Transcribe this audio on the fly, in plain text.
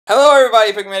Hello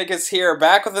everybody, Pikminnicus here,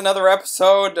 back with another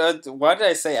episode. Why did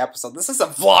I say episode? This is a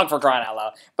vlog, for crying out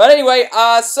loud. But anyway,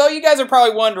 so you guys are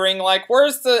probably wondering, like,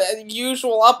 where's the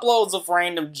usual uploads of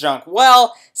random junk?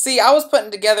 Well, see, I was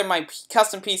putting together my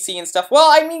custom PC and stuff. Well,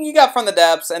 I mean, you got From the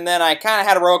Depths, and then I kind of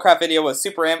had a Robocraft video with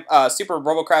Super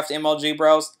Robocraft MLG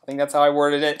Bros. I think that's how I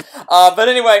worded it. But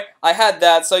anyway, I had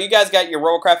that, so you guys got your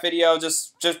Robocraft video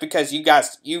just because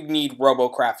you need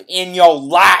Robocraft in your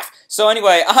life. So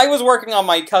anyway, I was working on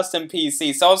my custom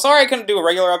PC, so I'm sorry I couldn't do a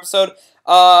regular episode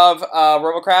of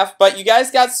Robocraft, but you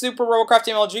guys got Super Robocraft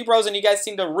MLG Bros, and you guys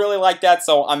seem to really like that,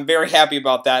 so I'm very happy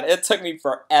about that. It took me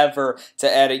forever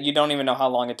to edit. You don't even know how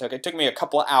long it took. It took me a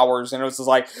couple of hours, and it was just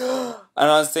like, and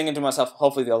I was thinking to myself,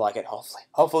 hopefully they'll like it,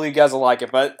 hopefully you guys will like it.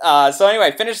 But, so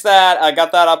anyway, finished that. I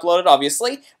got that uploaded,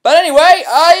 obviously. But anyway,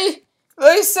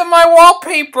 this is my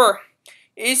wallpaper.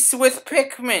 It's with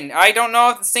Pikmin. I don't know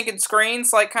if the stinking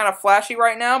screen's like kind of flashy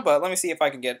right now, but let me see if I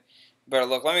can get a better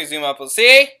look. Let me zoom up.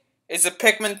 See? It's a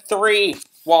Pikmin 3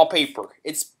 wallpaper.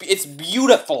 It's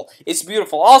beautiful. It's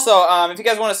beautiful. Also, if you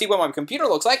guys want to see what my computer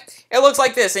looks like, it looks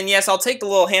like this. And yes, I'll take the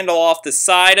little handle off the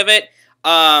side of it,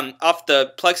 off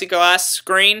the plexiglass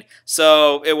screen,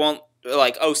 so it won't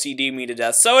like OCD me to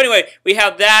death. So anyway, we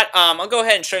have that. I'll go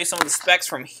ahead and show you some of the specs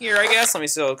from here, I guess. Let me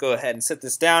still go ahead and sit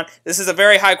this down. This is a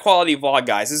very high quality vlog,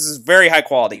 guys. This is very high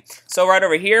quality. So right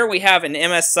over here, we have an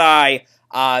MSI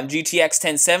GTX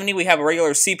 1070. We have a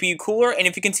regular CPU cooler, and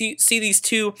if you can see these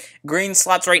two green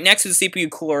slots right next to the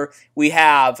CPU cooler, we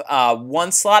have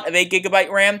one slot of 8GB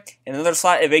RAM and another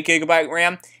slot of 8GB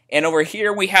RAM. And over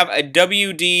here, we have a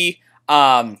WD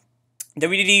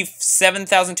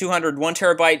 7200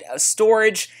 1TB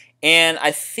storage, and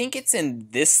I think it's in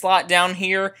this slot down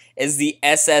here is the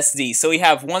SSD. So we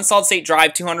have one solid state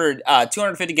drive, 250GB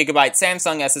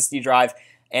Samsung SSD drive,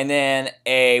 and then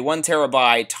a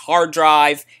 1TB hard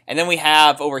drive, and then we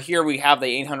have over here we have the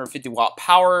 850 watt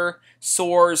power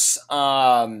source.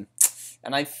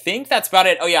 And I think that's about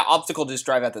it. Oh yeah, optical disk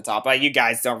drive at the top. You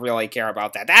guys don't really care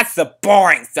about that. That's the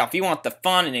boring stuff. You want the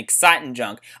fun and exciting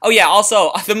junk. Oh yeah,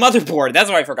 also, the motherboard.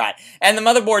 That's what I forgot. And the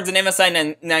motherboard's an MSI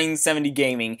 970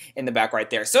 Gaming in the back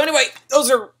right there. So anyway, those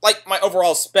are like my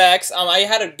overall specs. I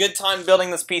had a good time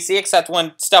building this PC, except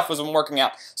when stuff wasn't working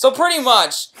out. So pretty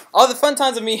much, all the fun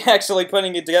times of me actually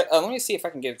putting it together. Let me see if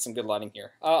I can get some good lighting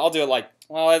here. I'll do it like,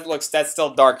 well, that's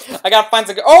still dark. I gotta find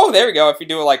some good, oh, there we go. If you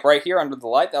do it like right here under the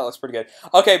light, that looks pretty good.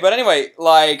 Okay, but anyway,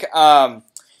 like, I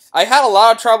had a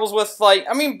lot of troubles with, like,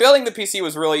 I mean, building the PC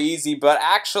was really easy, but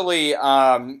actually,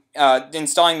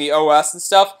 installing the OS and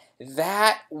stuff,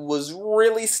 that was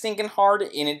really stinking hard,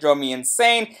 and it drove me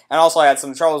insane. And also, I had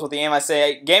some troubles with the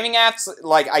MSI gaming apps,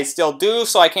 like I still do,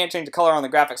 so I can't change the color on the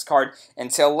graphics card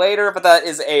until later, but that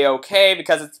is a-okay,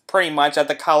 because it's pretty much that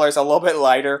the color's a little bit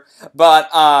lighter, but,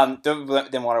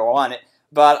 than what I wanted.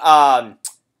 But,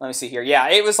 let me see here. Yeah,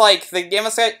 it was like the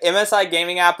MSI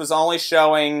gaming app was only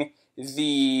showing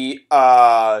the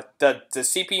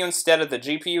CPU instead of the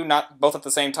GPU, not both at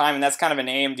the same time, and that's kind of an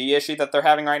AMD issue that they're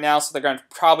having right now, so they're going to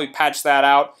probably patch that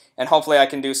out, and hopefully I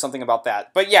can do something about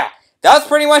that. But yeah, that's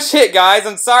pretty much it, guys.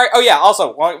 I'm sorry. Oh yeah,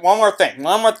 also, one more thing.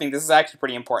 This is actually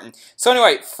pretty important. So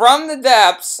anyway, From the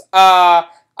Depths, I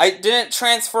didn't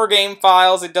transfer game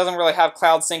files. It doesn't really have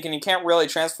cloud sync, and you can't really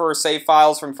transfer or save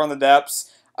files from the Depths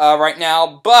right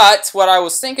now, but what I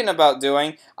was thinking about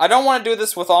doing, I don't want to do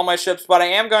this with all my ships, but I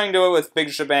am going to do it with Big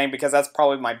Shebang because that's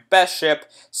probably my best ship,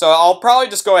 so I'll probably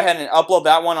just go ahead and upload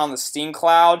that one on the Steam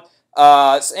Cloud,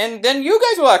 and then you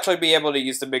guys will actually be able to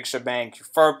use the Big Shebang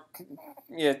for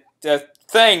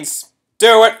things.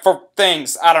 Do it for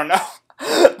things. I don't know.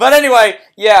 But anyway,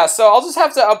 yeah, so I'll just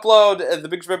have to upload the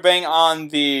Big Shebang on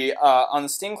the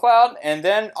Steam Cloud, and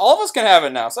then all of us can have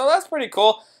it now, so that's pretty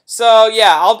cool. So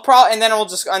yeah, I'll probably, and then we'll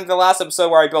just, on the last episode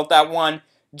where I built that one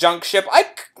junk ship,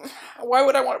 why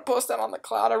would I want to post that on the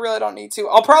cloud? I really don't need to.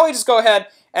 I'll probably just go ahead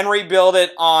and rebuild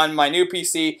it on my new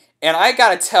PC, and I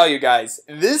gotta tell you guys,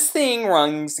 this thing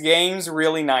runs games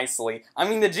really nicely. I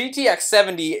mean, the GTX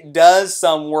 70 does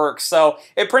some work, so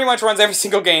it pretty much runs every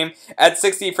single game at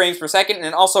 60 frames per second,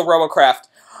 and also Robocraft.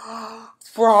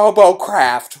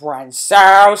 Robocraft runs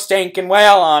so stinking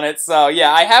well on it. So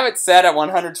yeah, I have it set at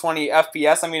 120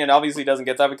 FPS. I mean, it obviously doesn't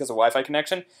get that because of Wi-Fi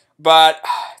connection, but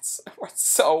it works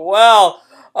so well.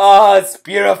 Oh, it's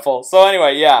beautiful. So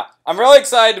anyway, yeah, I'm really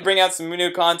excited to bring out some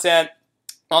new content.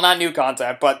 Well, not new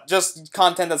content, but just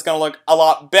content that's going to look a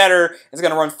lot better. It's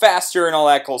going to run faster and all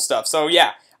that cool stuff. So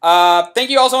yeah, thank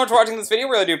you all so much for watching this video.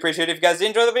 Really do appreciate it. If you guys did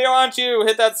enjoy the video, why don't you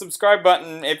hit that subscribe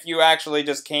button if you actually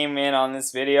just came in on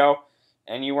this video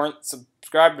and you weren't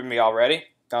subscribed to me already.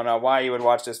 Don't know why you would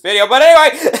watch this video, but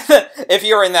anyway, if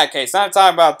you're in that case, I'm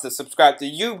talking about to subscribe to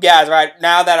you guys right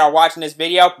now that are watching this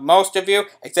video. Most of you,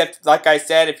 except like I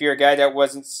said, if you're a guy that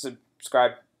wasn't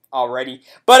subscribed already.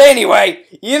 But anyway,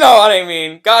 you know what I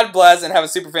mean. God bless and have a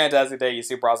super fantastic day, you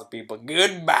super awesome people.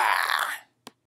 Goodbye.